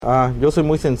Yo soy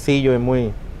muy sencillo y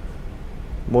muy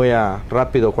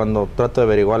rápido cuando trato de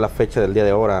averiguar la fecha del día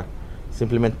de hora.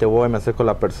 Simplemente voy, me acerco a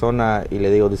la persona y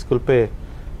le digo, disculpe,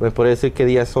 ¿me podría decir qué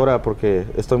día es hora? Porque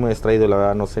estoy muy distraído y la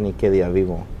verdad no sé ni qué día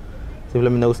vivo.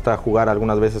 Simplemente me gusta jugar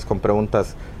algunas veces con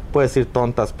preguntas, puede decir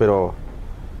tontas, pero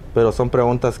son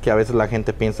preguntas que a veces la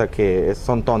gente piensa que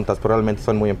son tontas, pero realmente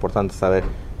son muy importantes saber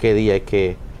qué día y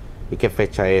qué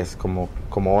fecha es, como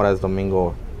hora es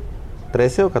domingo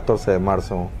 13 o 14 de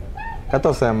marzo.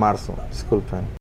 14 de marzo, disculpen.